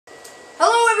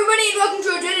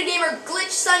another Glitch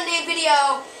Sunday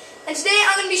video, and today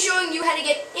I'm going to be showing you how to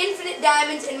get infinite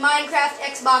diamonds in Minecraft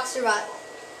Xbox Survival.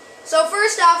 So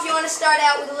first off, you want to start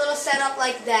out with a little setup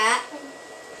like that,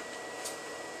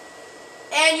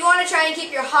 and you want to try and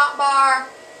keep your hotbar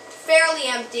fairly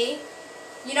empty.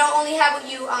 You don't only have what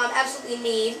you absolutely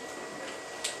need.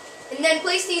 And then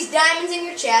place these diamonds in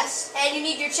your chest, and you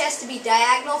need your chest to be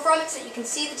diagonal from it so that you can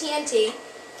see the TNT.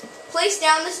 Place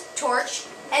down this torch,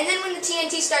 and then when the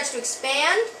TNT starts to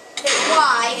expand, hit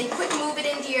Y and quick move it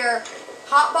into your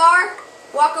hotbar.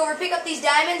 Walk over, pick up these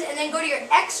diamonds, and then go to your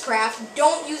X-Craft.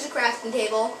 Don't use a crafting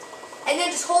table. And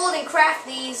then just hold and craft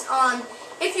these.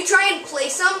 If you try and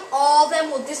place them, all of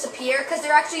them will disappear because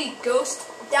they're actually ghost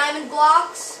diamond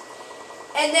blocks.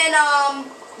 And then,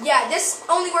 yeah, this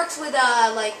only works with,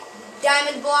 like,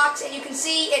 diamond blocks, and you can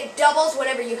see it doubles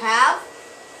whatever you have.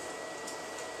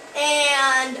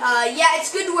 And yeah,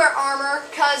 it's good to wear armor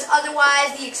because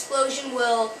otherwise the explosion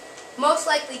will most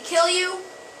likely kill you.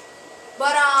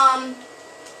 But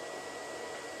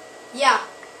yeah,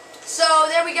 so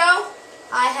there we go.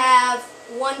 I have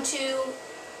 1, 2.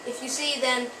 If you see,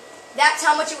 then that's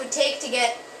how much it would take to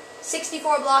get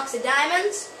 64 blocks of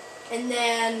diamonds, and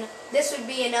then this would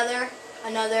be another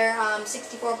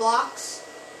 64 blocks.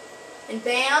 And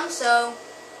bam, so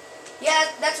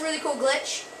yeah, that's a really cool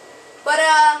glitch. But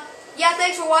yeah,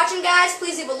 thanks for watching, guys.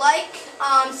 Please leave a like,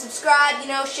 subscribe,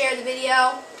 share the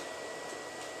video.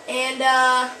 And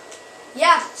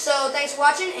yeah, so thanks for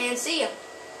watching, and see ya.